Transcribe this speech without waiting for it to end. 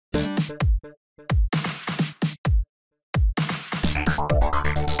Hey.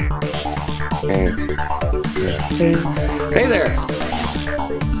 Hey there.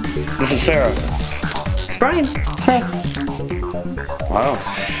 This is Sarah. It's Brian. Hey. Wow.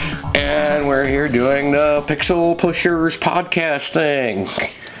 And we're here doing the Pixel Pushers podcast thing.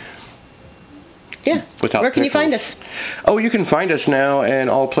 Yeah. Without Where can you pixels. find us? Oh, you can find us now in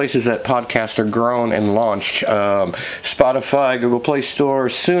all places that podcasts are grown and launched. Spotify, Google Play Store,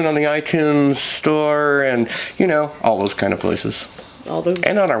 soon on the iTunes Store, and, you know, all those kind of places. All those.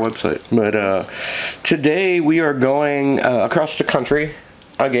 And on our website. But today we are going across the country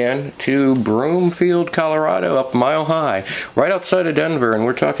again to Broomfield, Colorado, up Mile High, right outside of Denver, and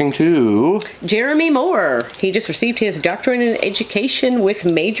we're talking to Jeremy Moore. He just received his doctorate in education with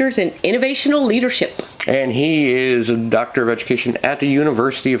majors in innovational leadership. and he is a doctor of education at the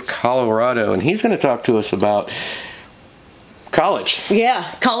University of Colorado, and he's going to talk to us about college.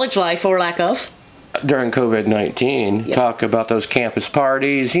 Yeah, college life or lack of. During COVID-19, Yep. Talk about those campus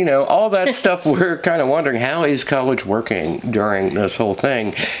parties, you know, all that stuff. We're kind of wondering, how is college working during this whole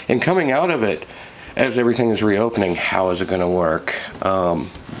thing? And coming out of it, as everything is reopening, how is it going to work?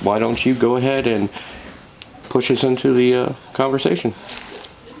 Why don't you go ahead and push us into the conversation?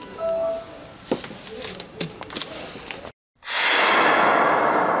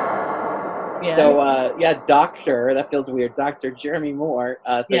 Yeah. So, doctor, that feels weird. Dr. Jeremy Moore.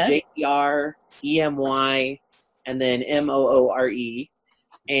 Yeah. J-E-R, E-M-Y, and then M-O-O-R-E.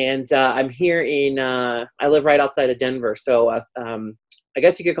 And I'm here in, I live right outside of Denver. So I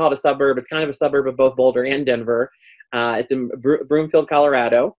guess you could call it a suburb. It's kind of a suburb of both Boulder and Denver. It's in Broomfield,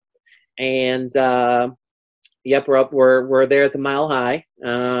 Colorado. And, yep, we're there at the Mile High.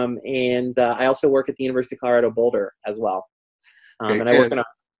 And I also work at the University of Colorado Boulder as well. And I work on a,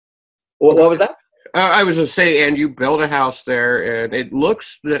 what was that? I was just saying, and you built a house there, and it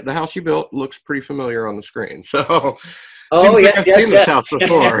looks, the house you built looks pretty familiar on the screen. So, Oh, seems yeah, like I've yeah, seen this house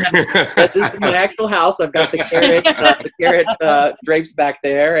before. This is my actual house. I've got the carrot drapes back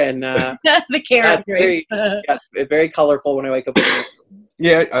there, and The carrot it's very, very colorful when I wake up.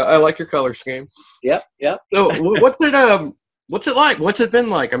 Yeah, I like your color scheme. Yep. So, what's it like? What's it been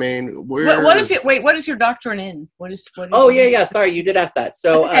like? I mean, What is your doctorate in? What is Oh, yeah. Sorry, you did ask that.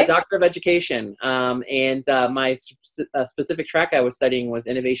 So, Okay. Doctor of Education, and my specific track I was studying was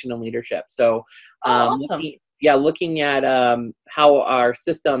Innovation and Leadership. So, awesome. looking at how our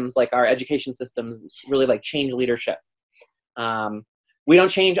systems, like our education systems, really like change leadership. We don't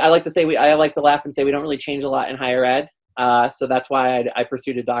change. I like to laugh and say we don't really change a lot in higher ed. So that's why I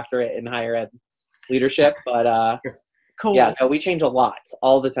pursued a doctorate in higher ed leadership. But Cool. yeah, no, we change a lot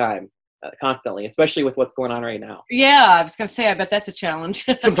all the time, constantly, especially with what's going on right now. Yeah, I was gonna say, I bet that's a challenge.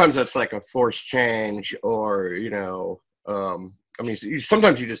 sometimes that's like a forced change, or you know, I mean,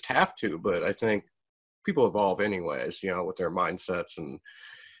 sometimes you just have to. But I think people evolve anyways, you know, with their mindsets and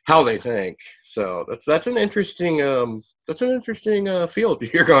how they think. So that's an interesting field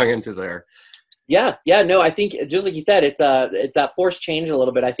you're going into there. Yeah, no, I think just like you said, it's that forced change a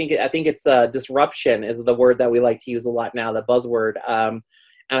little bit. I think it's disruption is the word that we like to use a lot now, the buzzword. And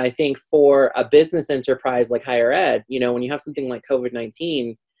I think for a business enterprise like higher ed, you know, when you have something like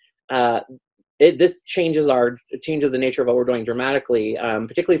COVID-19, this changes the nature of what we're doing dramatically,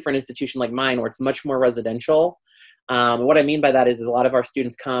 particularly for an institution like mine where it's much more residential. What I mean by that is a lot of our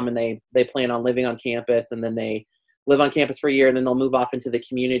students come and they plan on living on campus, and then they live on campus for a year, and then they'll move off into the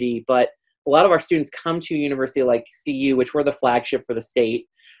community. But a lot of our students come to a university like CU, which we're the flagship for the state.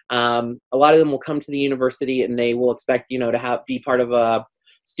 A lot of them will come to the university and they will expect, you know, to be part of a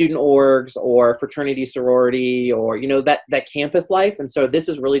student orgs or fraternity sorority, or, you know, that campus life. And so this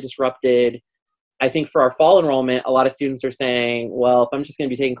has really disrupted. I think for our fall enrollment, a lot of students are saying, well, if I'm just going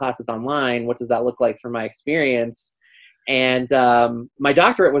to be taking classes online, what does that look like for my experience? And my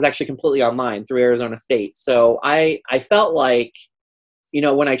doctorate was actually completely online through Arizona State. So I felt like, you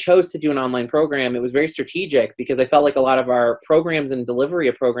know, when I chose to do an online program, it was very strategic because I felt like a lot of our programs and delivery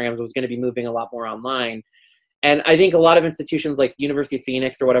of programs was going to be moving a lot more online. And I think a lot of institutions like the University of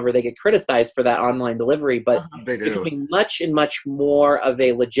Phoenix or whatever, they get criticized for that online delivery, but They do. it's becoming much more of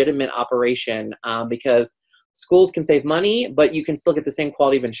a legitimate operation because schools can save money, but you can still get the same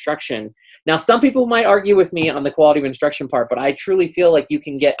quality of instruction. Now, some people might argue with me on the quality of instruction part, but I truly feel like you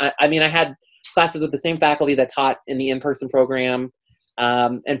can get, I mean, I had classes with the same faculty that taught in the in-person program.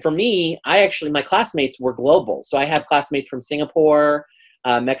 And for me, my classmates were global. So I have classmates from Singapore,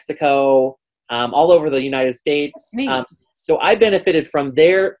 Mexico, all over the United States. Neat. So I benefited from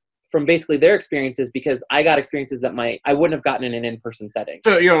their from basically their experiences, because I got experiences that I wouldn't have gotten in an in-person setting.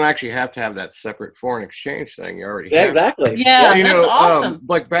 So you don't actually have to have that separate foreign exchange thing. You already Yeah, have. exactly. Yeah, You that's know, awesome.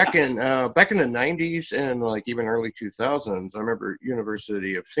 like back in the 90s and like even early 2000s, I remember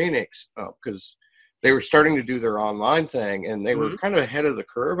University of Phoenix, because they were starting to do their online thing and they were kind of ahead of the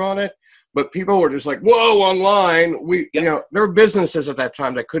curve on it. But people were just like, whoa, online. You know, there were businesses at that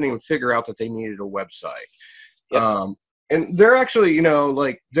time that couldn't even figure out that they needed a website. And they're actually, you know,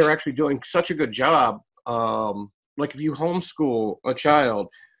 like they're actually doing such a good job. Like if you homeschool a child,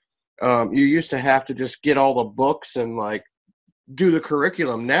 you used to have to just get all the books and like do the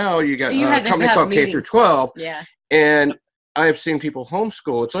curriculum. Now you got You a had to company have called K through 12. Yeah. And I've seen people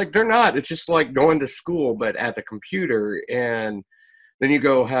homeschool. It's like they're not. It's just like going to school, but at the computer. And then you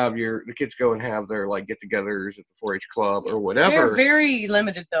go have the kids go and have their like get-togethers at the 4-H club or whatever. They're very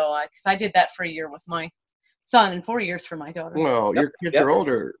limited though, because I did that for a year with my son and 4 years for my daughter. Well, your kids are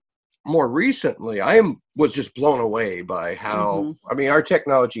older. More recently, was just blown away by how, I mean, our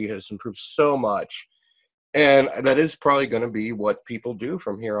technology has improved so much. And that is probably going to be what people do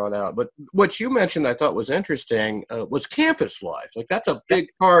from here on out. But what you mentioned I thought was interesting was campus life. Like that's a big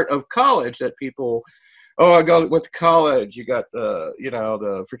part of college that people, went to college. You got the, you know,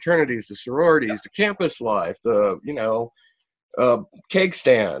 the fraternities, the sororities, the campus life, the, you know, cake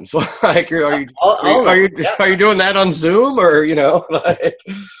stands. Like, are you doing that on Zoom or, you know, like?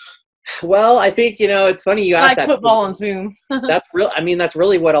 Well, I think, you know, it's funny you asked that. Football on Zoom. That's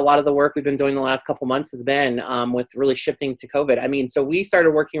really what a lot of the work we've been doing the last couple months has been, with really shifting to COVID. I mean, so we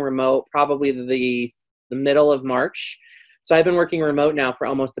started working remote probably the middle of March. So I've been working remote now for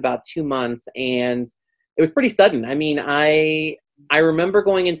almost about 2 months, and it was pretty sudden. I mean, I remember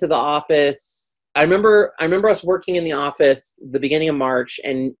going into the office. I remember us working in the office the beginning of March,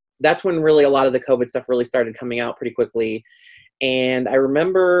 and that's when really a lot of the COVID stuff really started coming out pretty quickly. And I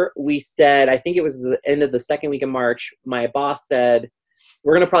remember we said, I think it was the end of the second week of March, my boss said,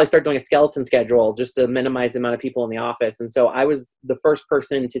 we're going to probably start doing a skeleton schedule just to minimize the amount of people in the office. And so I was the first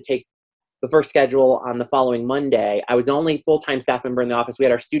person to take the first schedule on the following Monday. I was the only full-time staff member in the office. We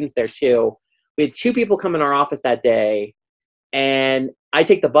had our students there too. We had 2 people come in our office that day. And I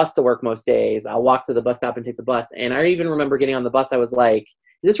take the bus to work most days. I'll walk to the bus stop and take the bus. And I even remember getting on the bus, I was like,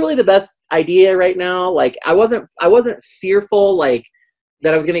 is this really the best idea right now? Like, I wasn't fearful, like,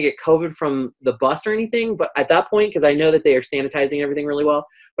 that I was going to get COVID from the bus or anything. But at that point, because I know that they are sanitizing everything really well.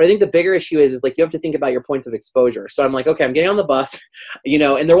 But I think the bigger issue is like, you have to think about your points of exposure. So I'm like, okay, I'm getting on the bus, you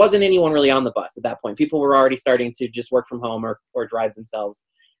know, and there wasn't anyone really on the bus at that point. People were already starting to just work from home or drive themselves.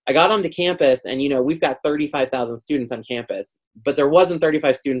 I got onto campus and, you know, we've got 35,000 students on campus, but there wasn't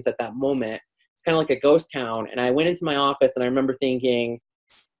 35 students at that moment. It's kind of like a ghost town. And I went into my office and I remember thinking,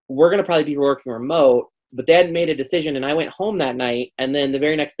 we're going to probably be working remote, but they hadn't made a decision. And I went home that night. And then the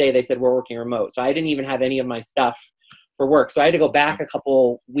very next day they said, we're working remote. So I didn't even have any of my stuff for work. So I had to go back a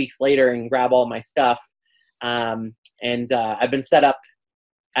couple weeks later and grab all my stuff. And I've been set up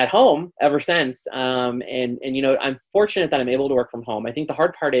at home ever since. And, you know, I'm fortunate that I'm able to work from home. I think the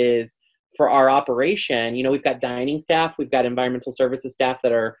hard part is for our operation, you know, we've got dining staff, we've got environmental services staff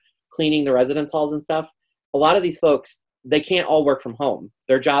that are cleaning the residence halls and stuff. A lot of these folks, they can't all work from home.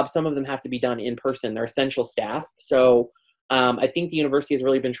 Their jobs, some of them have to be done in person. They're essential staff. So I think the university has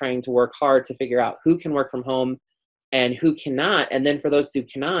really been trying to work hard to figure out who can work from home and who cannot. And then for those who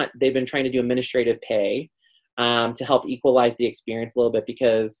cannot, they've been trying to do administrative pay to help equalize the experience a little bit,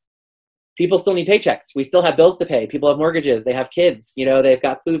 because people still need paychecks. We still have bills to pay. People have mortgages. They have kids. You know, they've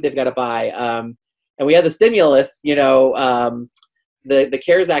got food they've got to buy. And we had the stimulus, you know, the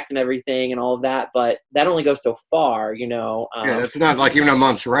CARES Act and everything and all of that, but that only goes so far, you know. Yeah, it's not like even a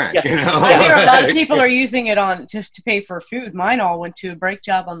month's rent, you know. I hear a lot of people are using it on just to pay for food. Mine all went to a brake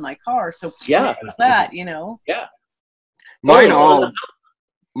job on my car, so Yeah. it was that, you know. Yeah. Mine all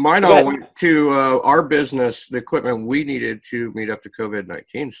went to our business, the equipment we needed to meet up to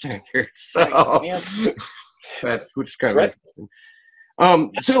COVID-19 standards. So that's, which is kind of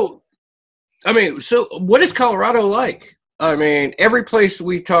interesting. So what is Colorado like? I mean, every place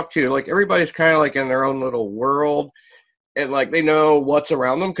we talk to, like everybody's kind of like in their own little world, and like they know what's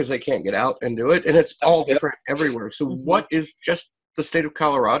around them because they can't get out and do it, and it's all different everywhere. So what is just the state of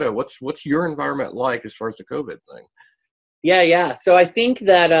Colorado? What's your environment like as far as the COVID thing? Yeah. So I think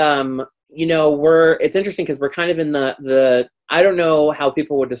that you know, it's interesting because we're kind of in the I don't know how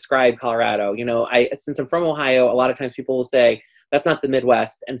people would describe Colorado. You know, since I'm from Ohio, a lot of times people will say that's not the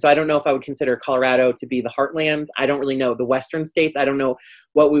Midwest. And so I don't know if I would consider Colorado to be the heartland. I don't really know the western states. I don't know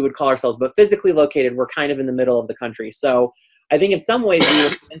what we would call ourselves, but physically located, we're kind of in the middle of the country. So I think in some ways we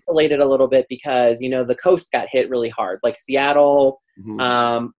were insulated a little bit because, you know, the coast got hit really hard, like Seattle,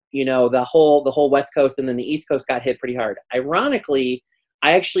 the whole West Coast and then the East Coast got hit pretty hard. Ironically,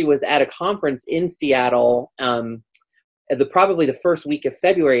 I actually was at a conference in Seattle, probably the first week of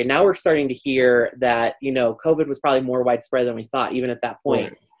February, and now we're starting to hear that COVID was probably more widespread than we thought, even at that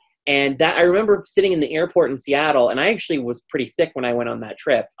point. Right. And that I remember sitting in the airport in Seattle, and I actually was pretty sick when I went on that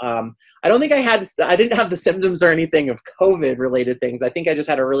trip. I don't think I didn't have the symptoms or anything of COVID related things. I think I just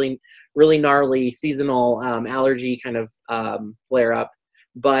had a really, really gnarly seasonal allergy kind of flare up.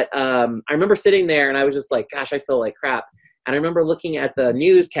 But I remember sitting there and I was just like, gosh, I feel like crap. And I remember looking at the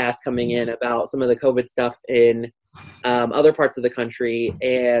newscast coming in about some of the COVID stuff in other parts of the country.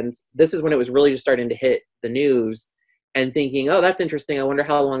 And this is when it was really just starting to hit the news. And thinking, oh, that's interesting. I wonder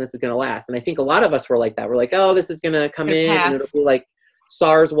how long this is going to last. And I think a lot of us were like that. We're like, oh, this is going to come in and it'll be like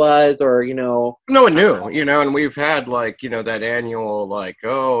SARS was, or, No one knew, and we've had that annual,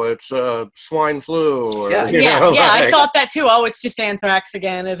 oh, it's swine flu. Or, I thought that too. Oh, it's just anthrax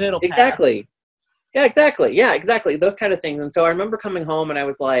again. It'll pass. Exactly. Yeah, exactly. Yeah, exactly. Those kind of things. And so I remember coming home and I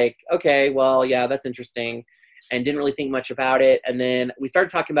was like, okay, well, yeah, that's interesting. And didn't really think much about it. And then we started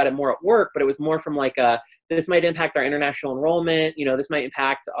talking about it more at work, but it was more from this might impact our international enrollment. This might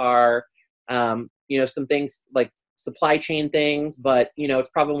impact our, some things like supply chain things, but, it's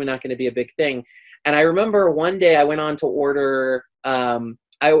probably not going to be a big thing. And I remember one day I went on to order, I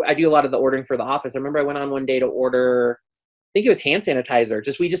do a lot of the ordering for the office. I remember I went on one day to order, I think it was hand sanitizer.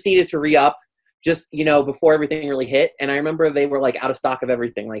 We just needed to re-up before everything really hit. And I remember they were out of stock of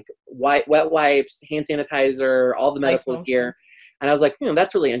everything, wet wipes, hand sanitizer, all the medical gear. And I was like,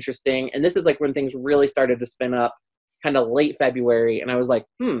 that's really interesting. And this is when things really started to spin up kind of late February. And I was like,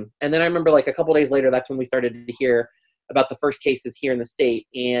 And then I remember a couple days later, that's when we started to hear about the first cases here in the state.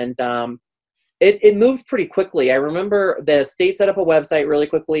 And it moved pretty quickly. I remember the state set up a website really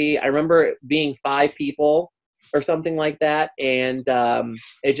quickly. I remember it being 5 people or something like that. And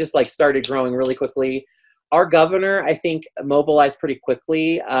it just started growing really quickly. Our governor, I think, mobilized pretty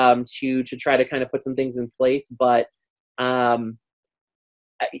quickly to try to kind of put some things in place. But I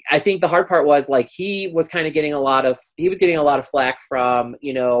think the hard part was he was kind of getting a lot of flack from,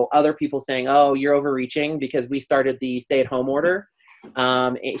 other people saying, oh, you're overreaching because we started the stay-at-home order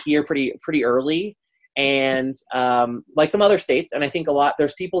here pretty early. And some other states, and I think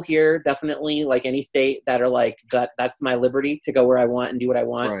there's people here definitely any state that are that's my liberty to go where I want and do what I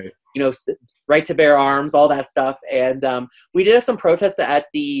want, right. Right to bear arms, all that stuff. And we did have some protests at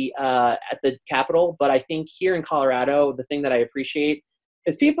the Capitol, but I think here in Colorado, the thing that I appreciate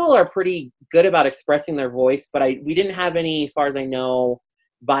is people are pretty good about expressing their voice, but we didn't have any, as far as I know,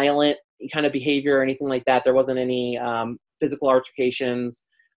 violent kind of behavior or anything like that. There wasn't any physical altercations.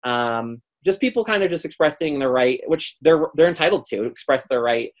 Just people kind of just expressing their right, which they're entitled to express their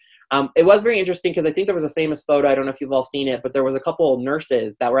right. It was very interesting because I think there was a famous photo. I don't know if you've all seen it, but there was a couple of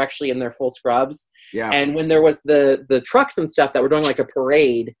nurses that were actually in their full scrubs. Yeah. And when there was the trucks and stuff that were doing a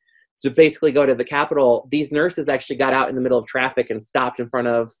parade to basically go to the Capitol, these nurses actually got out in the middle of traffic and stopped in front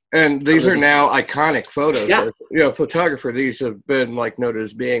of. And these are now iconic photos. Yeah. Photographer, these have been noted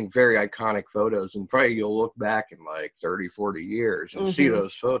as being very iconic photos, and probably you'll look back in 30, 40 years and see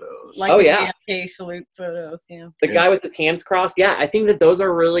those photos. The JFK salute photos. Yeah. The guy with his hands crossed. Yeah, I think that those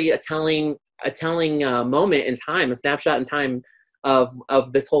are really a telling moment in time, a snapshot in time of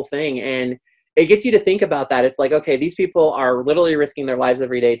this whole thing. And it gets you to think about that. It's okay, these people are literally risking their lives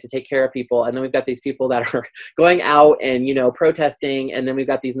every day to take care of people. And then we've got these people that are going out and, protesting. And then we've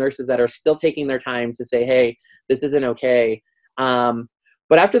got these nurses that are still taking their time to say, hey, this isn't okay.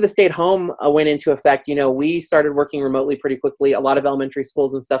 But after the stay-at-home went into effect, we started working remotely pretty quickly. A lot of elementary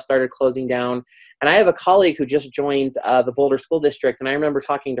schools and stuff started closing down. And I have a colleague who just joined the Boulder School District. And I remember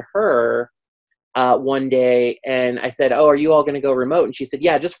talking to her one day, and I said, oh, are you all going to go remote? And she said,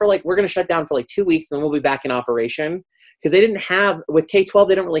 yeah, just for we're going to shut down for 2 weeks and then we'll be back in operation. Because they didn't have, with K-12,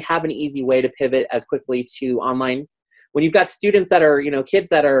 they don't really have an easy way to pivot as quickly to online. When you've got students that are, kids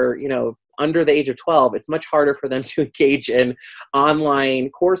that are, under the age of 12, it's much harder for them to engage in online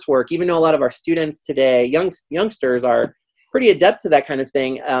coursework. Even though a lot of our students today, youngsters are pretty adept to that kind of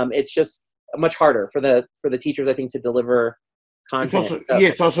thing, it's just much harder for the teachers, I think, to deliver content.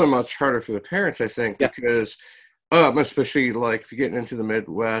 It's also much harder for the parents, I think, because especially if you're getting into the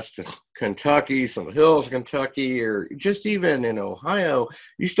Midwest, Kentucky, some of the hills of Kentucky, or just even in Ohio,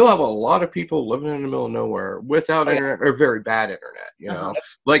 you still have a lot of people living in the middle of nowhere without internet or very bad internet,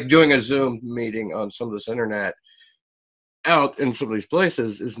 doing a Zoom meeting on some of this internet out in some of these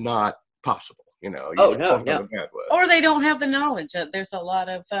places is not possible, No. Or they don't have the knowledge. There's a lot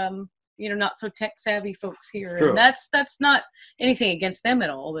of not so tech savvy folks here. True. And that's not anything against them at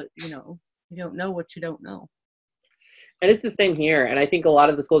all, that you don't know what you don't know. And it's the same here. And I think a lot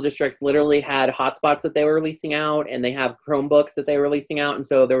of the school districts literally had hotspots that they were releasing out, and they have Chromebooks that they were releasing out. And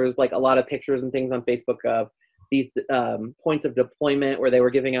so there was like a lot of pictures and things on Facebook of these points of deployment where they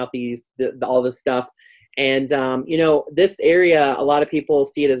were giving out all this stuff. And, you know, this area, a lot of people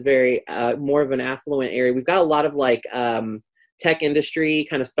see it as very more of an affluent area. We've got a lot of like tech industry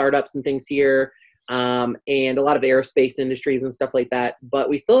kind of startups and things here. And a lot of aerospace industries and stuff like that. But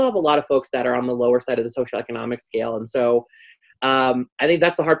we still have a lot of folks that are on the lower side of the socioeconomic scale. And so I think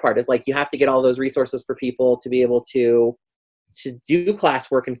that's the hard part, is like you have to get all those resources for people to be able to do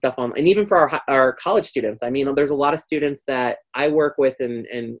classwork and stuff on, and even for our college students. I mean, there's a lot of students that I work with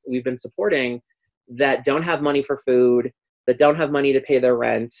and we've been supporting that don't have money for food, that don't have money to pay their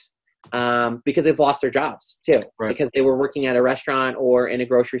rent, because they've lost their jobs too, because they were working at a restaurant or in a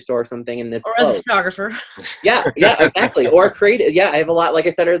grocery store or something, and it's or closed. as a photographer. Yeah, exactly. Or creative. Yeah, I have a lot, like I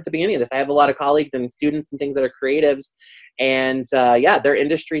said at the beginning of this, I have a lot of colleagues and students and things that are creatives, and yeah, their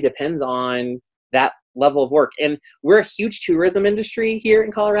industry depends on that level of work. And we're a huge tourism industry here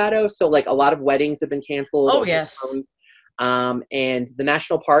in Colorado, so like a lot of weddings have been canceled. Oh yes. And the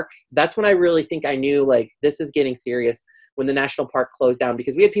national park, that's when I really think I knew like this is getting serious, when the national park closed down,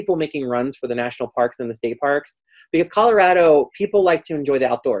 because we had people making runs for the national parks and the state parks, because Colorado, people like to enjoy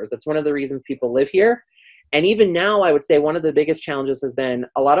the outdoors. That's one of the reasons people live here. And even now, I would say one of the biggest challenges has been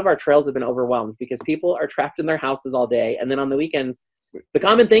a lot of our trails have been overwhelmed because people are trapped in their houses all day. And then on the weekends, the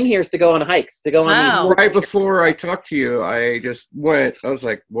common thing here is to go on hikes, to go on these. Right before I talked to you, I was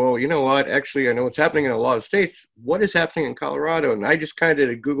like, well, you know what? Actually, I know what's happening in a lot of states. What is happening in Colorado? And I just kind of did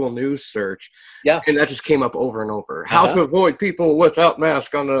a Google News search. Yeah. And that just came up over and over. How to avoid people without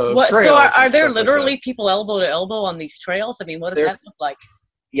mask on the trails. So are there literally people elbow to elbow on these trails? I mean, what does that look like?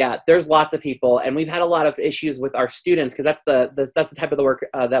 Yeah, there's lots of people, and we've had a lot of issues with our students, because that's the type of the work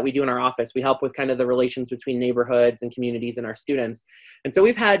that we do in our office. We help with kind of the relations between neighborhoods and communities and our students. And so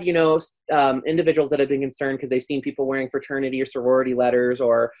we've had, you know, individuals that have been concerned because they've seen people wearing fraternity or sorority letters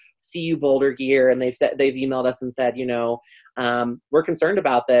or CU Boulder gear, and they've emailed us and said, you know, we're concerned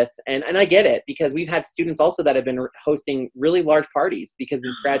about this. And I get it, because we've had students also that have been hosting really large parties because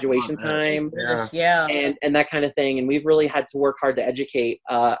it's graduation time, and that kind of thing. And we've really had to work hard to educate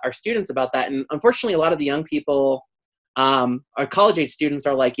our students about that. And unfortunately, a lot of the young people, our college age students,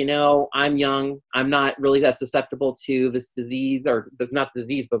 are like, you know, I'm young, I'm not really that susceptible to this disease, or not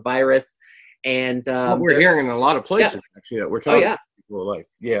disease, but virus. And what we're hearing in a lot of places, actually, that we're talking to people, like,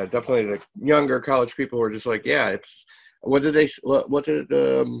 definitely the younger college people were just like, it's, what did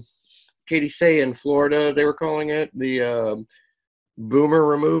Katie say in Florida they were calling it? The boomer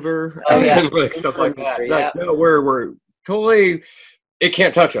remover. Like stuff like that. Like, no, we're totally, it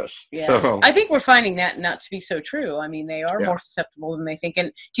can't touch us. Yeah. So I think we're finding that not to be so true. I mean, they are more susceptible than they think.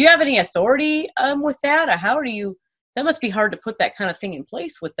 And do you have any authority with that? Or how do you, that must be hard to put that kind of thing in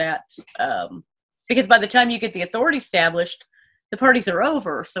place with that. Because by the time you get the authority established, the parties are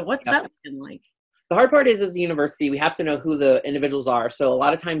over. So what's that looking like? The hard part is, as a university, we have to know who the individuals are. So a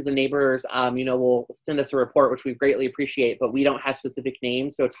lot of times the neighbors, you know, will send us a report, which we greatly appreciate, but we don't have specific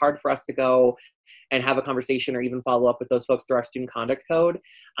names. So it's hard for us to go and have a conversation or even follow up with those folks through our student conduct code,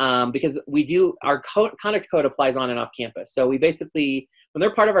 because our conduct code applies on and off campus. So we basically, when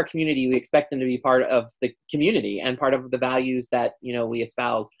they're part of our community, we expect them to be part of the community and part of the values that, you know, we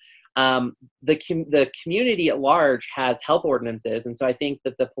espouse. The community at large has health ordinances. And so I think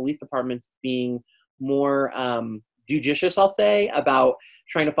that the police department's being more judicious, I'll say, about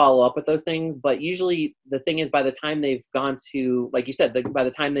trying to follow up with those things. But usually the thing is, by the time they've gone to, like you said, by the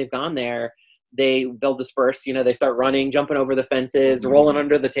time they've gone there, they'll disperse. You know, they start running, jumping over the fences, rolling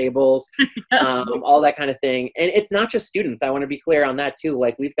under the tables, all that kind of thing. And it's not just students. I want to be clear on that too.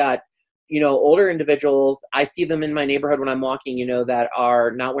 Like, we've got, you know, older individuals. I see them in my neighborhood when I'm walking, you know, that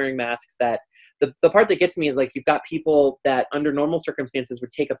are not wearing masks. That the part that gets me is, like, you've got people that under normal circumstances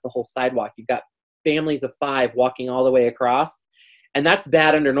would take up the whole sidewalk. You've got families of 5 walking all the way across, and that's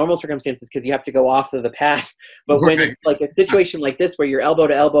bad under normal circumstances because you have to go off of the path. But when it's like a situation like this, where you're elbow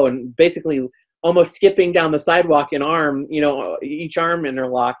to elbow and basically almost skipping down the sidewalk in arm, you know, each arm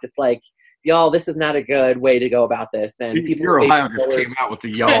interlocked, it's like, y'all, this is not a good way to go about this. And people, your Ohio just came out with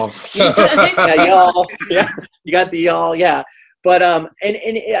the y'all. Yeah, y'all. Yeah, you got the y'all. Yeah, but and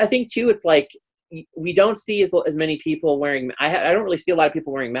I think too, it's like, we don't see as many people wearing, I don't really see a lot of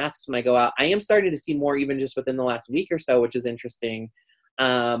people wearing masks when I go out. I am starting to see more even just within the last week or so, which is interesting.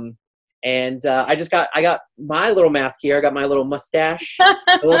 And I got my little mask here. I got my little mustache,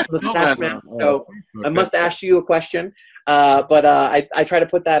 mask. So I must ask you a question. But I try to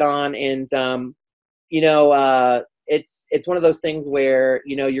put that on, and you know, it's one of those things where,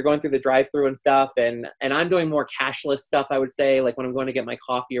 you know, you're going through the drive-through and stuff, and I'm doing more cashless stuff, I would say. Like when I'm going to get my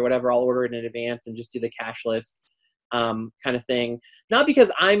coffee or whatever, I'll order it in advance and just do the cashless kind of thing. Not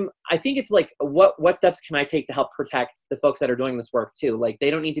because I think it's like, what steps can I take to help protect the folks that are doing this work too? Like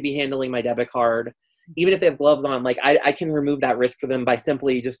they don't need to be handling my debit card, even if they have gloves on. Like I can remove that risk for them by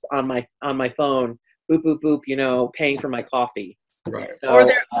simply just on my phone, boop, boop, boop, you know, paying for my coffee. Right. So, Or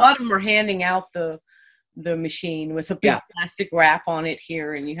a lot of them are handing out the machine with a big plastic wrap on it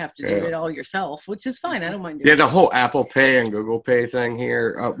here, and you have to do it all yourself, which is fine. I don't mind doing the whole Apple Pay and Google Pay thing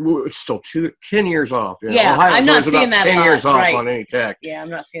here, it's still 10 years off. You know? Yeah, Ohio's I'm not seeing about that 10 years off right. on any tech. Yeah, I'm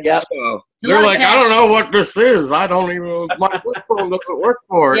not seeing Yep. that. So they're like, I don't know what this is. I don't even, my flip phone doesn't work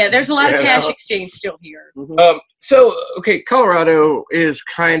for it. Yeah, there's a lot of cash exchange still here. So, okay, Colorado is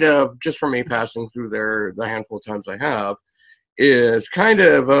kind of, just for me passing through there the handful of times I have, is kind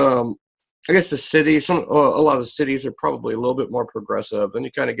of, I guess the city, a lot of the cities are probably a little bit more progressive. Then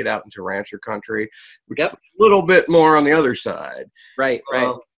you kind of get out into rancher country, which is a little bit more on the other side. Right.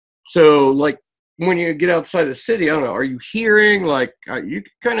 So, like, when you get outside the city, I don't know, are you hearing, like, you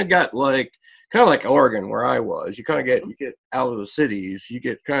kind of got, like, kind of like Oregon, where I was. You kind of get out of the cities. You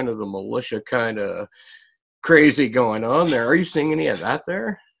get kind of the militia kind of crazy going on there. Are you seeing any of that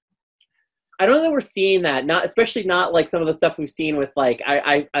there? I don't know that we're seeing that, especially not like some of the stuff we've seen with like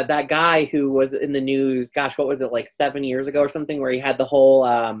that guy who was in the news. Gosh, what was it, like 7 years ago or something, where he had the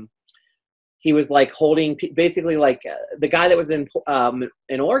whole he was like holding basically like the guy that was in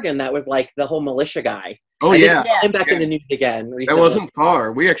Oregon that was like the whole militia guy. Oh yeah, him back in the news again recently. That wasn't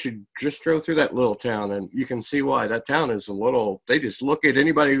far. We actually just drove through that little town, and you can see why. That town is a little. They just look at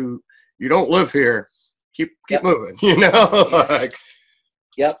anybody who you don't live here. Keep moving, you know.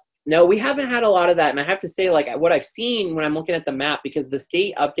 Yep. No, we haven't had a lot of that. And I have to say, like, what I've seen when I'm looking at the map, because the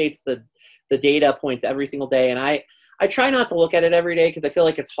state updates the data points every single day. And I try not to look at it every day because I feel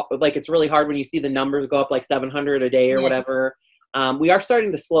like it's really hard when you see the numbers go up like 700 a day or whatever. We are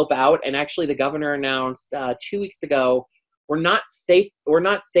starting to slope out. And actually the governor announced 2 weeks ago, we're not safe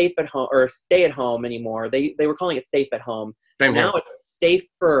at home or stay at home anymore. They were calling it safe at home. Now it's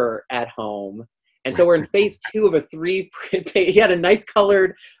safer at home. And so we're in phase 2 of a 3. He had a nice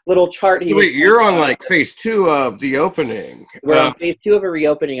colored little chart. Wait, you're on like phase 2 of the opening. We're on phase 2 of a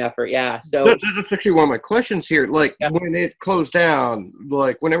reopening effort. Yeah. So that's actually one of my questions here. Like when it closed down,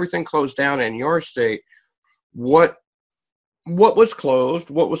 like when everything closed down in your state, what was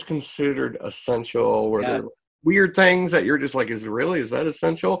closed? What was considered essential? Were there weird things that you're just like, is that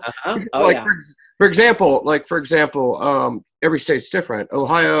essential? For example, every state's different.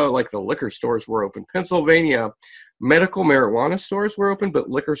 Ohio, like the liquor stores were open. Pennsylvania, medical marijuana stores were open, but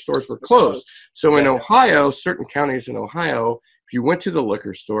liquor stores were closed. So in Ohio, certain counties in Ohio, if you went to the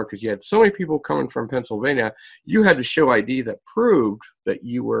liquor store, because you had so many people coming from Pennsylvania, you had to show ID that proved that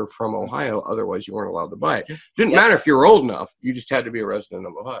you were from Ohio. Otherwise, you weren't allowed to buy it. Didn't matter if you were old enough. You just had to be a resident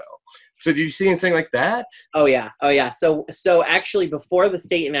of Ohio. So did you see anything like that? Oh yeah. So actually, before the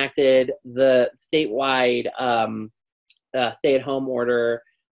state enacted the statewide stay-at-home order,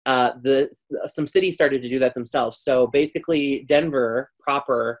 some cities started to do that themselves. So basically, Denver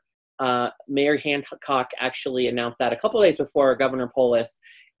proper, Mayor Hancock actually announced that a couple of days before Governor Polis.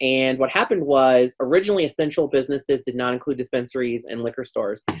 And what happened was, originally essential businesses did not include dispensaries and liquor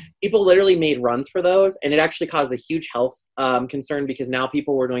stores. People literally made runs for those, and it actually caused a huge health concern, because now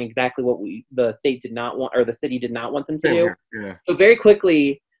people were doing exactly what the state did not want, or the city did not want them to do. Yeah. So very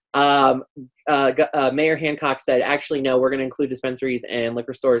quickly, Mayor Hancock said, actually, no, we're going to include dispensaries and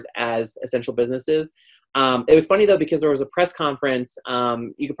liquor stores as essential businesses. It was funny though, because there was a press conference,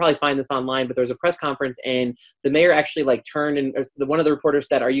 you could probably find this online, but there was a press conference, and the mayor actually like turned, and one of the reporters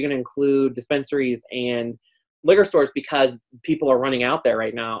said, are you going to include dispensaries and liquor stores, because people are running out there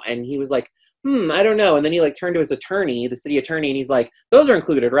right now? And he was like, I don't know. And then he like turned to his attorney, the city attorney, and he's like, those are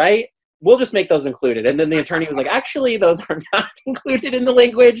included, right? We'll just make those included. And then the attorney was like, actually, those are not included in the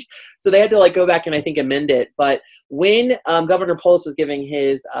language. So they had to like go back and I think amend it. But when Governor Polis was giving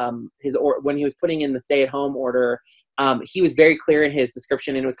when he was putting in the stay-at-home order, he was very clear in his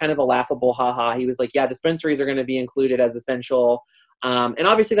description, and it was kind of a laughable haha. He was like, yeah, dispensaries are going to be included as essential. And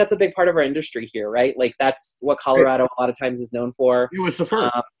obviously that's a big part of our industry here, right? Like that's what Colorado a lot of times is known for. It was the first.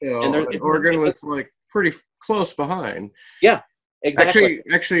 And Oregon was like pretty close behind. Yeah. Exactly.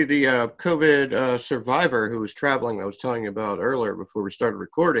 Actually, the COVID survivor who was traveling, I was telling you about earlier before we started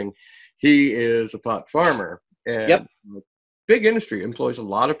recording, he is a pot farmer, and big industry, employs a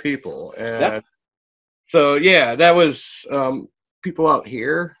lot of people, and so that was people out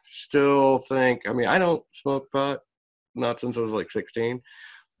here still think. I mean, I don't smoke pot, not since I was like 16,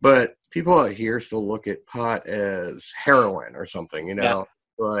 but people out here still look at pot as heroin or something, you know,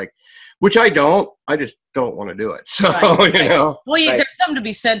 like, which I don't. I just don't want to do it. So, you know. Well, there's something to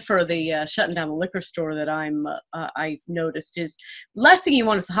be said for the shutting down the liquor store that I've noticed is last thing you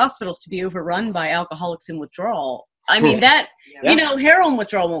want is the hospitals to be overrun by alcoholics in withdrawal. I mean, that, you know, heroin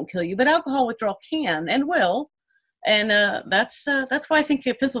withdrawal won't kill you, but alcohol withdrawal can and will. And that's why I think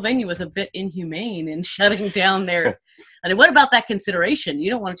Pennsylvania was a bit inhumane in shutting down their. I mean, what about that consideration? You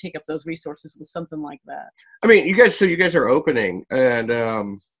don't want to take up those resources with something like that. I mean, you guys are opening,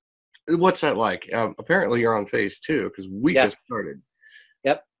 and what's that like? Apparently, you're on phase 2 because we just started.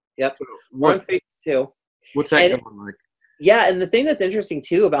 Yep. So we're on phase 2. What's that going like? Yeah, and the thing that's interesting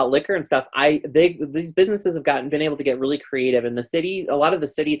too about liquor and stuff, these businesses have been able to get really creative, and a lot of the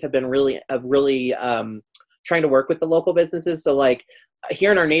cities have been really trying to work with the local businesses. So like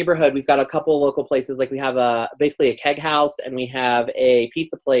here in our neighborhood, we've got a couple of local places. Like we have basically a keg house, and we have a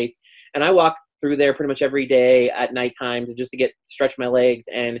pizza place. And I walk through there pretty much every day at nighttime to stretch my legs.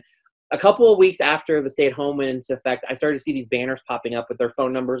 And a couple of weeks after the stay-at-home went into effect, I started to see these banners popping up with their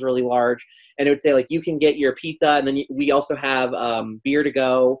phone numbers really large. And it would say like, you can get your pizza. And then we also have beer to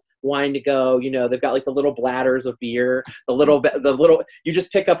go, wine to go. You know, they've got like the little bladders of beer, the little you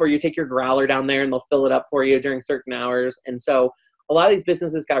just pick up, or you take your growler down there and they'll fill it up for you during certain hours. And so a lot of these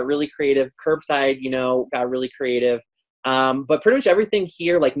businesses got really creative. Curbside, you know, got really creative. But pretty much everything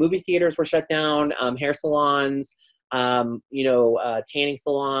here, like movie theaters were shut down, hair salons, tanning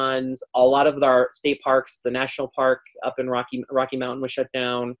salons, a lot of our state parks, the national park up in Rocky Mountain was shut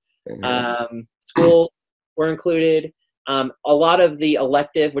down. Schools were included. A lot of the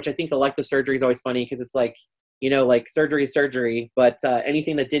elective, which I think elective surgery is always funny because it's like, you know, like surgery is surgery, but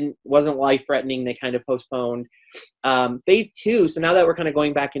anything that wasn't life threatening, they kind of postponed. Phase 2. So now that we're kind of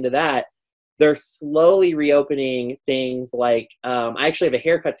going back into that, they're slowly reopening things like, I actually have a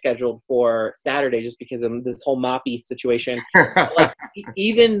haircut scheduled for Saturday just because of this whole moppy situation. Like,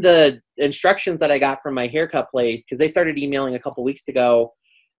 even the instructions that I got from my haircut place, because they started emailing a couple weeks ago,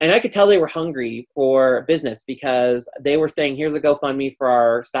 and I could tell they were hungry for business because they were saying, here's a GoFundMe for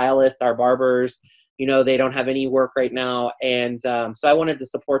our stylists, our barbers. You know, they don't have any work right now. And so I wanted to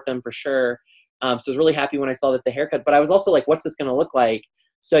support them for sure. So I was really happy when I saw that the haircut, but I was also like, what's this going to look like?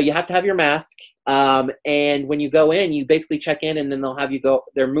 So you have to have your mask. And when you go in, you basically check in, and then they'll have you go,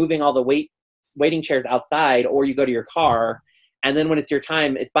 they're moving all the waiting chairs outside, or you go to your car. And then when it's your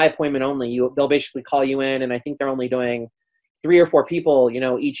time, it's by appointment only. They'll basically call you in, and I think they're only doing 3 or 4 people, you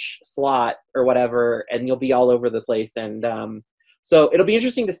know, each slot or whatever, and you'll be all over the place. And so it'll be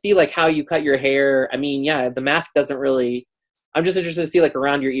interesting to see like how you cut your hair. I mean, yeah, the mask doesn't really, I'm just interested to see like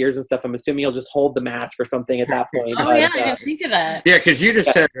around your ears and stuff. I'm assuming you'll just hold the mask or something at that point. Oh, yeah, I didn't think of that. Yeah, because she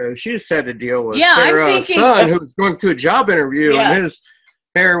just had to deal with her son who was going to a job interview, and his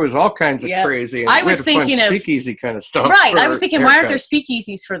hair was all kinds of crazy. And I was thinking of speakeasy kind of stuff. Right. I was thinking, why aren't there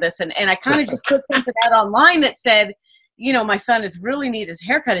speakeasies for this? And I kind of just put something out online that said, you know, my son is really neat his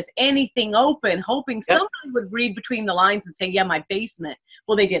haircut. Is anything open? Hoping somebody would read between the lines and say, yeah, my basement.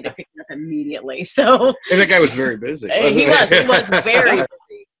 Well, they did. They picked it up immediately. So and that guy was very busy. He was very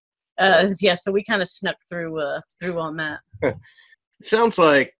busy. So we kind of snuck through on that. Sounds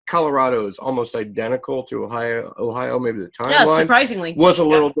like Colorado is almost identical to Ohio. Maybe the timeline surprisingly was a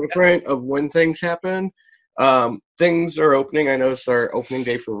little different of when things happen. Things are opening. I noticed our opening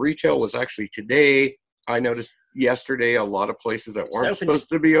day for retail was actually today. I noticed yesterday a lot of places that weren't supposed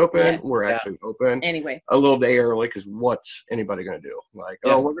to be open were actually open. Anyway, a little day early, because what's anybody going to do? Like,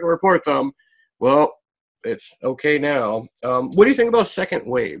 we're going to report them. Well, it's okay now. What do you think about second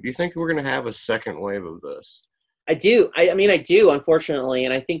wave? Do you think we're going to have a second wave of this? I do. I mean, I do, unfortunately.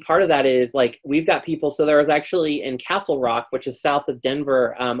 And I think part of that is, like, we've got people. So there was actually in Castle Rock, which is south of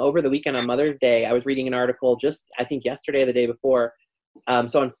Denver, over the weekend on Mother's Day, I was reading an article just, I think, yesterday or the day before.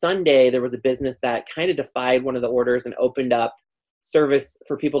 So on Sunday, there was a business that kind of defied one of the orders and opened up service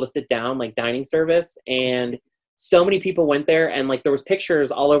for people to sit down, like dining service. And so many people went there, and like there was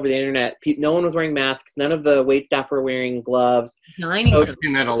pictures all over the internet. No one was wearing masks. None of the wait staff were wearing gloves. I've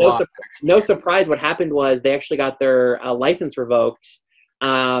seen that a lot. No surprise. What happened was they actually got their license revoked.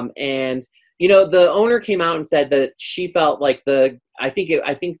 And you know, the owner came out and said that she felt like I think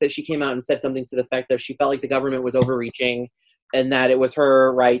that she came out and said something to the effect that she felt like the government was overreaching, and that it was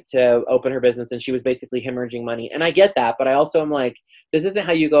her right to open her business, and she was basically hemorrhaging money. And I get that, but I also am like, this isn't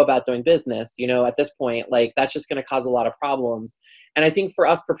how you go about doing business. You know, at this point, like, that's just going to cause a lot of problems. And I think for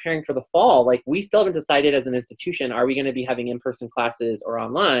us preparing for the fall, like, we still haven't decided as an institution, are we going to be having in-person classes or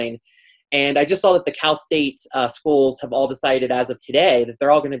online? And I just saw that the Cal State schools have all decided as of today that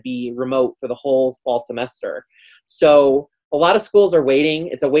they're all going to be remote for the whole fall semester. So a lot of schools are waiting.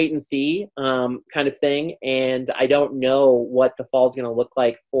 It's a wait and see kind of thing. And I don't know what the fall is going to look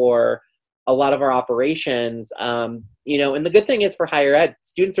like for a lot of our operations. You know, and the good thing is for higher ed,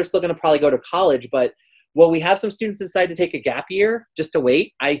 students are still going to probably go to college, but will we have some students decide to take a gap year just to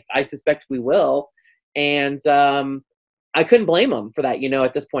wait? I suspect we will. And I couldn't blame them for that, you know,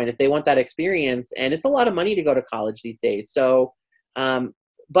 at this point, if they want that experience. And it's a lot of money to go to college these days. So,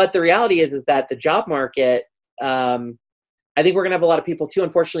 but the reality is that the job market, I think we're going to have a lot of people too,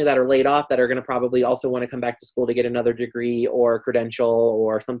 unfortunately, that are laid off that are going to probably also want to come back to school to get another degree or credential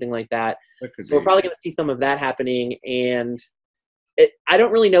or something like that. So we're probably going to see some of that happening. And I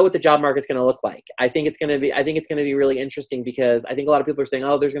don't really know what the job market's going to look like. I think it's going to be really interesting because I think a lot of people are saying,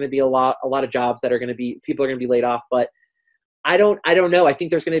 oh, there's going to be a lot of jobs that people are going to be laid off. But I don't know. I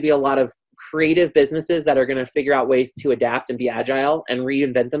think there's going to be a lot of creative businesses that are going to figure out ways to adapt and be agile and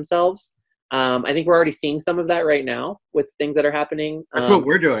reinvent themselves. I think we're already seeing some of that right now with things that are happening. That's what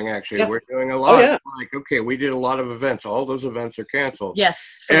we're doing, actually. Yeah. We're doing a lot. Oh, yeah. Like, okay, we did a lot of events. All those events are canceled.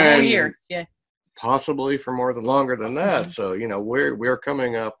 Yes, for the whole year. Yeah. Possibly for longer than that. So, you know, we're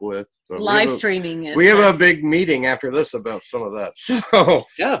coming up with live streaming. We have a big meeting after this about some of that. So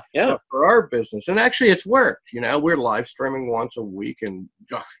yeah. For our business, and actually it's worked. You know, we're live streaming once a week, and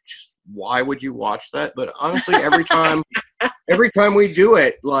just why would you watch that? But honestly, every time we do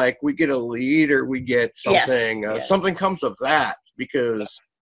it, like we get a lead or we get something, something comes of that because.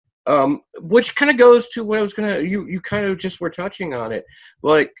 Which kind of goes to what I was gonna. You kind of just were touching on it,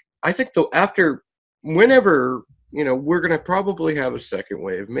 like. I think whenever, you know, we're going to probably have a second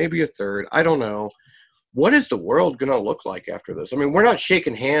wave, maybe a third. I don't know. What is the world going to look like after this? I mean, we're not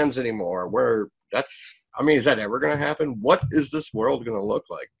shaking hands anymore. Is that ever going to happen? What is this world going to look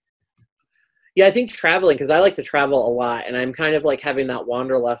like? Yeah, I think traveling, because I like to travel a lot, and I'm kind of like having that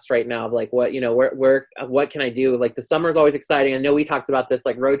wanderlust right now of like, what, you know, what can I do? Like the summer is always exciting. I know we talked about this,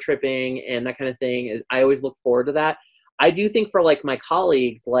 like road tripping and that kind of thing. I always look forward to that. I do think for like my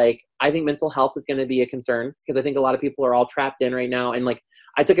colleagues, like I think mental health is going to be a concern because I think a lot of people are all trapped in right now. And like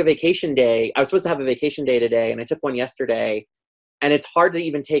I took a vacation day. I was supposed to have a vacation day today and I took one yesterday. And it's hard to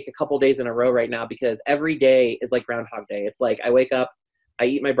even take a couple days in a row right now because every day is like Groundhog Day. It's like I wake up, I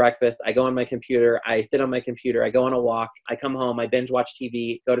eat my breakfast, I go on my computer, I sit on my computer, I go on a walk, I come home, I binge watch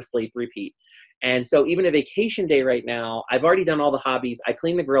TV, go to sleep, repeat. And so even a vacation day right now, I've already done all the hobbies. I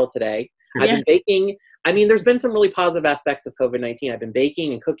cleaned the grill today. I've been baking. I mean, there's been some really positive aspects of COVID-19. I've been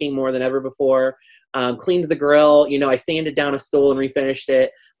baking and cooking more than ever before. Cleaned the grill. You know, I sanded down a stool and refinished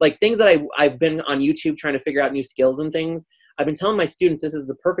it. Like things that I've been on YouTube trying to figure out new skills and things. I've been telling my students this is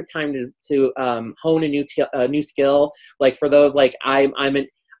the perfect time to hone a new skill. Like for those, like I'm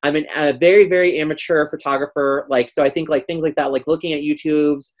a very, very amateur photographer. Like, so I think like things like that, like looking at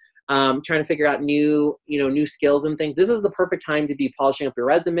YouTubes, trying to figure out new skills and things. This is the perfect time to be polishing up your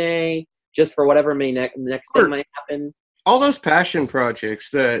resume just for whatever next thing might happen. All those passion projects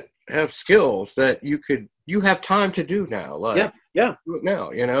that have skills that you have time to do now. Like, do it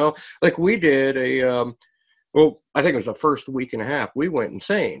now, you know, like we did I think it was the first week and a half, we went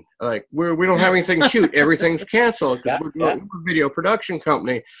insane. Like we don't have anything to shoot. Everything's canceled because we're a video production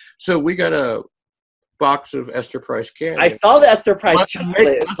company. So we got a box of Esther Price candy. I saw the Esther Price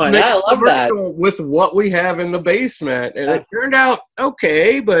chocolate. I love that. With what we have in the basement. And it turned out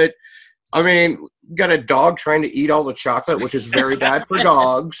okay, but I mean, got a dog trying to eat all the chocolate, which is very bad for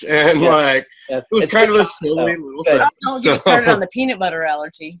dogs. And it was kind of a silly little thing. Don't get started on the peanut butter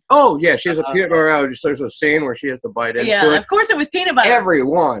allergy. Oh, yeah, she has a peanut butter allergy. So there's a scene where she has to bite into it. Yeah, of course it was peanut butter.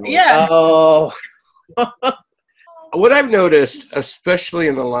 Everyone. Yeah. Oh. What I've noticed, especially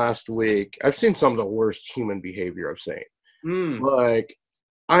in the last week, I've seen some of the worst human behavior I've seen. Like,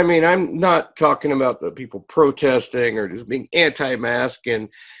 I mean, I'm not talking about the people protesting or just being anti-mask, and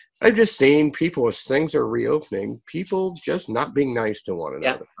I've just seen people, as things are reopening, people just not being nice to one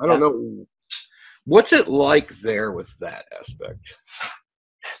another. I don't know. What's it like there with that aspect?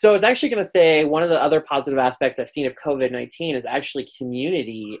 So I was actually going to say one of the other positive aspects I've seen of COVID-19 is actually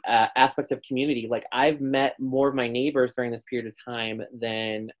community, aspects of community. Like I've met more of my neighbors during this period of time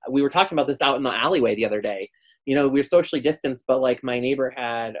than we were talking about this out in the alleyway the other day. You know, we were socially distanced, but like our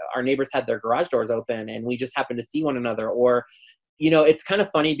neighbors had their garage doors open and we just happened to see one another. Or, you know, it's kind of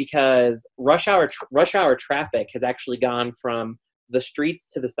funny because rush hour traffic has actually gone from the streets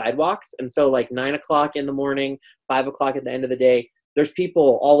to the sidewalks. And so like 9 o'clock in the morning, 5 o'clock at the end of the day, there's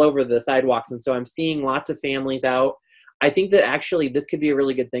people all over the sidewalks. And so I'm seeing lots of families out. I think that actually this could be a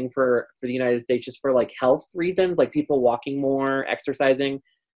really good thing for the United States, just for like health reasons, like people walking more, exercising.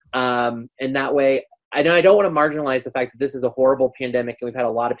 And that way, I know I don't want to marginalize the fact that this is a horrible pandemic and we've had a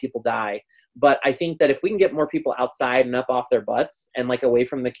lot of people die, but I think that if we can get more people outside and up off their butts and like away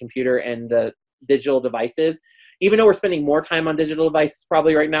from the computer and the digital devices, even though we're spending more time on digital devices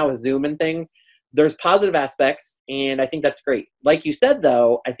probably right now with Zoom and things, there's positive aspects, and I think that's great. Like you said,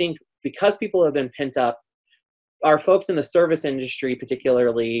 though, I think because people have been pent up, our folks in the service industry,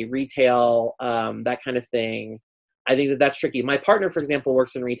 particularly retail, that kind of thing, I think that that's tricky. My partner, for example,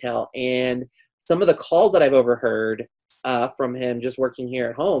 works in retail, and some of the calls that I've overheard from him just working here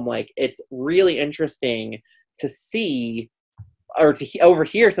at home, like, it's really interesting to see or to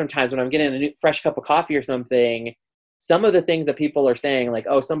overhear sometimes when I'm getting a new, fresh cup of coffee or something, some of the things that people are saying, like,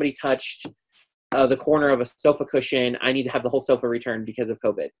 oh, somebody touched the corner of a sofa cushion, I need to have the whole sofa returned because of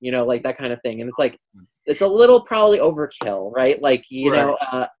COVID, you know, like that kind of thing. And it's like, it's a little probably overkill, right? Like, you know,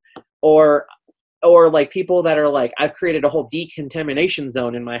 or like people that are like, I've created a whole decontamination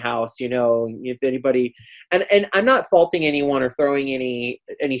zone in my house, you know, if anybody, and I'm not faulting anyone or throwing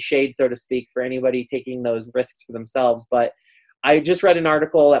any shade, so to speak, for anybody taking those risks for themselves. But I just read an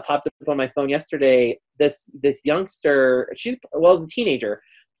article that popped up on my phone yesterday. This youngster, as a teenager,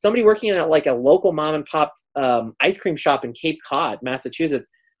 somebody working at like a local mom and pop ice cream shop in Cape Cod, Massachusetts,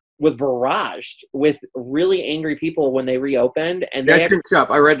 was barraged with really angry people when they reopened. And the ice cream shop.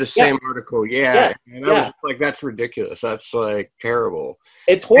 I read the same article. Yeah. And I was like, that's ridiculous. That's like terrible.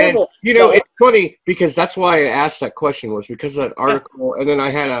 It's horrible. And, you know, it's funny because that's why I asked that question, was because of that article. And then I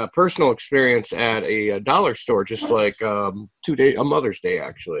had a personal experience at a dollar store, just like a Mother's Day,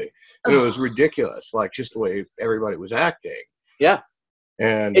 actually. And it was ridiculous, like just the way everybody was acting. Yeah.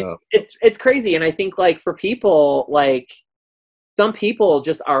 And it's crazy. And I think, like, for people, like, some people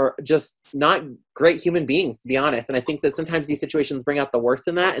just are just not great human beings, to be honest. And I think that sometimes these situations bring out the worst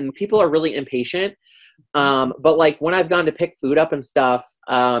in that, and people are really impatient. But like when I've gone to pick food up and stuff,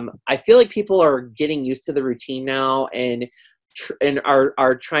 I feel like people are getting used to the routine now and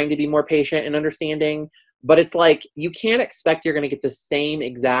are trying to be more patient and understanding. But it's like, you can't expect you're going to get the same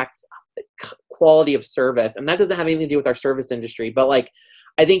exact quality of service. And that doesn't have anything to do with our service industry. But like,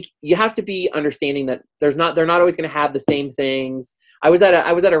 I think you have to be understanding that they're not always going to have the same things. I was at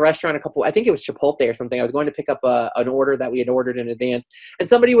a restaurant I think it was Chipotle or something. I was going to pick up an order that we had ordered in advance, and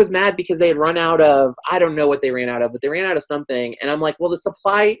somebody was mad because they had run out of, I don't know what they ran out of, but they ran out of something. And I'm like, well, the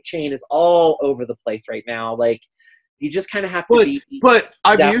supply chain is all over the place right now. Like, you just kind of have to be. But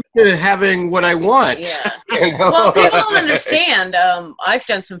I'm used to having what I want. Yeah. You know? Well, people don't understand. I've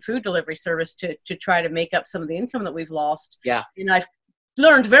done some food delivery service to try to make up some of the income that we've lost. Yeah. And I've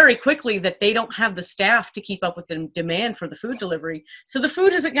learned very quickly that they don't have the staff to keep up with the demand for the food delivery. So the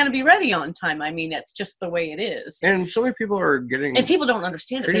food isn't going to be ready on time. I mean, that's just the way it is. And so many people are getting... And people don't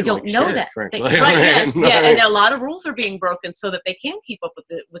understand it. They don't like know shit, that. Frankly. Right, yes, yeah. And a lot of rules are being broken so that they can keep up with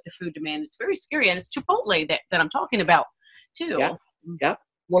the food demand. It's very scary. And it's Chipotle that I'm talking about, too. Yeah, yeah.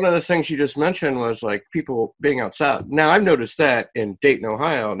 One of the things you just mentioned was like people being outside. Now, I've noticed that in Dayton,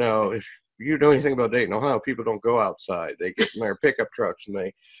 Ohio. Now, if you know anything about Dayton, Ohio, people don't go outside. They get in their pickup trucks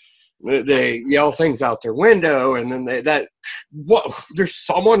and they yell things out their window, and then what? There's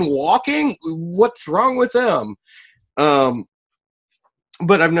someone walking? What's wrong with them?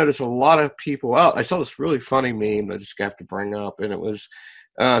 But I've noticed a lot of people out. I saw this really funny meme that I just have to bring up, and it was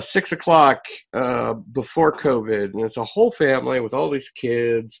 6 o'clock before COVID, and it's a whole family with all these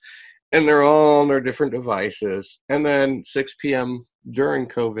kids, and they're all on their different devices. And then 6 p.m. during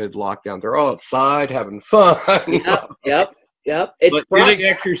COVID lockdown, they're all outside having fun. Yep. It's getting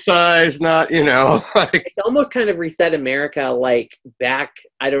exercise, not, like... It's almost kind of reset America, like, back,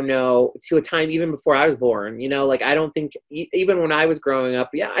 I don't know, to a time even before I was born. Like, I don't think, even when I was growing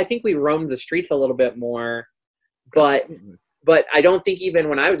up, I think we roamed the streets a little bit more. But I don't think even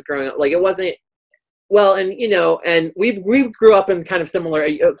when I was growing up, like, it wasn't... Well, and and we grew up in kind of similar,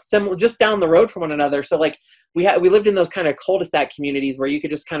 just down the road from one another. So like we lived in those kind of cul-de-sac communities where you could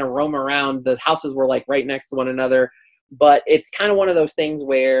just kind of roam around. The houses were like right next to one another. But it's kind of one of those things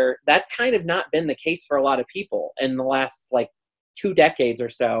where that's kind of not been the case for a lot of people in the last like 2 decades or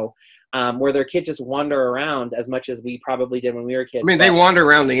so, where their kids just wander around as much as we probably did when we were kids. I mean, they wander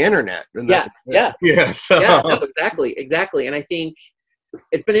around the internet. Yeah. So. Yeah, no, exactly. And I think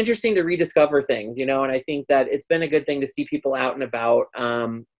it's been interesting to rediscover things, and I think that it's been a good thing to see people out and about.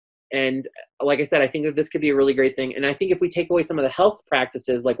 And like I said, I think that this could be a really great thing. And I think if we take away some of the health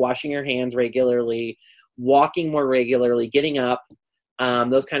practices, like washing your hands regularly, walking more regularly, getting up,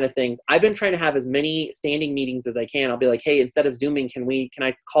 those kind of things. I've been trying to have as many standing meetings as I can. I'll be like, hey, instead of Zooming, can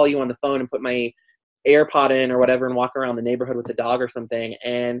I call you on the phone and put my AirPod in or whatever and walk around the neighborhood with the dog or something?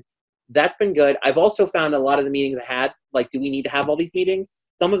 And that's been good. I've also found a lot of the meetings I had, like, do we need to have all these meetings?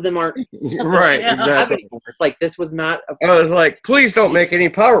 Some of them aren't. Right, Yeah. exactly. It's like, this was not. I was like, please don't make any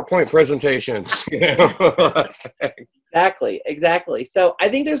PowerPoint presentations. Exactly. So I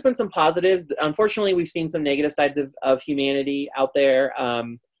think there's been some positives. Unfortunately, we've seen some negative sides of humanity out there.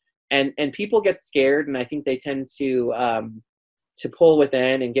 And people get scared, and I think they tend to pull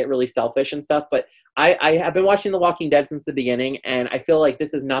within and get really selfish and stuff. But I have been watching The Walking Dead since the beginning, and I feel like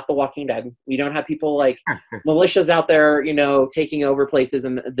this is not The Walking Dead. We don't have people like militias out there, taking over places,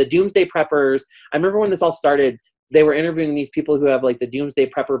 and the doomsday preppers. I remember when this all started, they were interviewing these people who have like the doomsday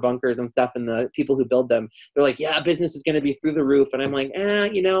prepper bunkers and stuff, and the people who build them. They're like, yeah, business is going to be through the roof. And I'm like,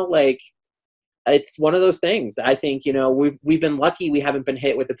 like, it's one of those things. I think, we've been lucky we haven't been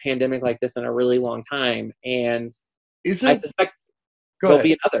hit with a pandemic like this in a really long time. And I suspect there'll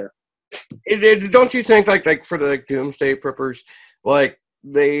be another. Don't you think like for the doomsday preppers, like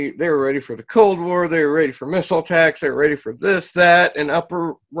they were ready for the Cold War, they were ready for missile attacks, they were ready for this, that, and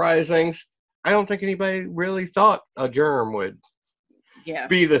uprisings. I don't think anybody really thought a germ would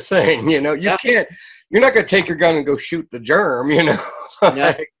be the thing. You're not going to take your gun and go shoot the germ,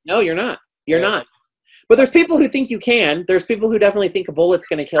 No, you're not. You're not. But there's people who think you can. There's people who definitely think a bullet's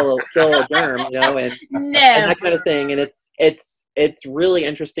going to kill a germ, and that kind of thing. And it's really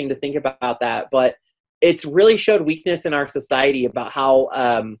interesting to think about that. But it's really showed weakness in our society about how,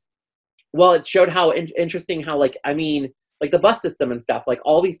 it showed how interesting how, like the bus system and stuff, like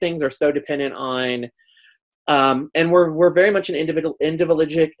all these things are so dependent on, and we're very much an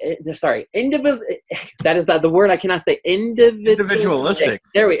individualistic, that is the word I cannot say,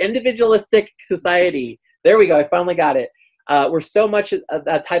 individualistic society. There we go. I finally got it. We're so much of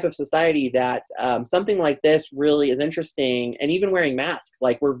that type of society that something like this really is interesting. And even wearing masks,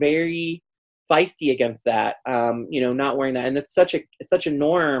 like we're very feisty against that, not wearing that. And it's such a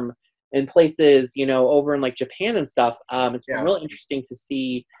norm in places, over in like Japan and stuff. It's been really interesting to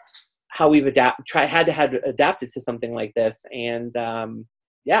see how we've had adapted to something like this. And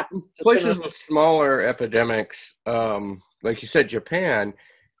places with smaller epidemics, like you said, Japan,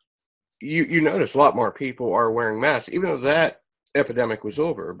 you notice a lot more people are wearing masks. Even though that epidemic was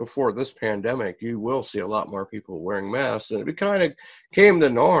over, before this pandemic, you will see a lot more people wearing masks. And it kind of came the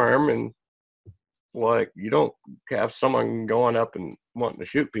norm, and like, you don't have someone going up and wanting to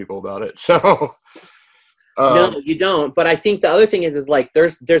shoot people about it. So no, you don't. But I think the other thing is like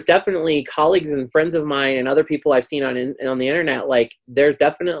there's definitely colleagues and friends of mine and other people I've seen on the internet. Like there's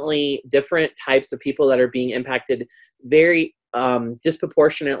definitely different types of people that are being impacted very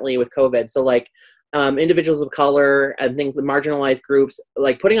disproportionately with COVID. So like individuals of color and things, marginalized groups,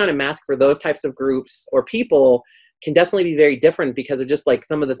 like putting on a mask for those types of groups or people can definitely be very different because of just like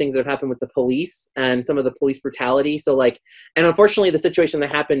some of the things that have happened with the police and some of the police brutality. So like, and unfortunately the situation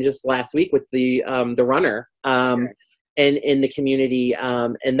that happened just last week with the runner and in the community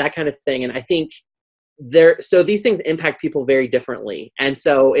and that kind of thing. And I think so these things impact people very differently. And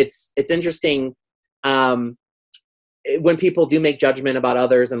so it's interesting when people do make judgment about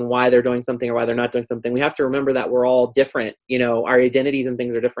others and why they're doing something or why they're not doing something. We have to remember that we're all different, our identities and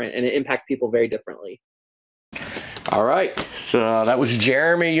things are different, and it impacts people very differently. All right, so that was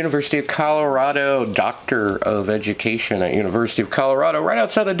Jeremy, University of Colorado, Doctor of Education at University of Colorado, right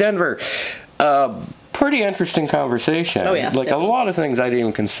outside of Denver. Pretty interesting conversation. Oh, yes, like definitely. A lot of things I didn't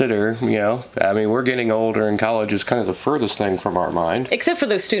even consider, I mean, we're getting older, and college is kind of the furthest thing from our mind. Except for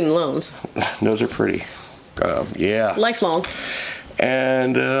those student loans. Those are pretty, lifelong.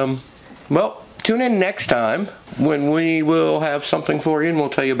 And, tune in next time when we will have something for you, and we'll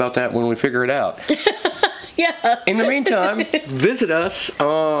tell you about that when we figure it out. Yeah. In the meantime, visit us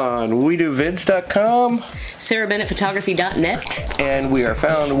on wedovids.com, SarahBennettPhotography.net, and we are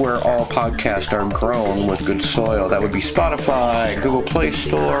found where all podcasts are grown with good soil. That would be Spotify, Google Play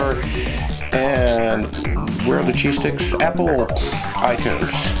Store, and where are the cheese sticks? Apple,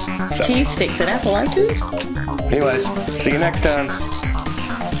 iTunes. So. Cheese sticks at Apple iTunes? Anyways, see you next time.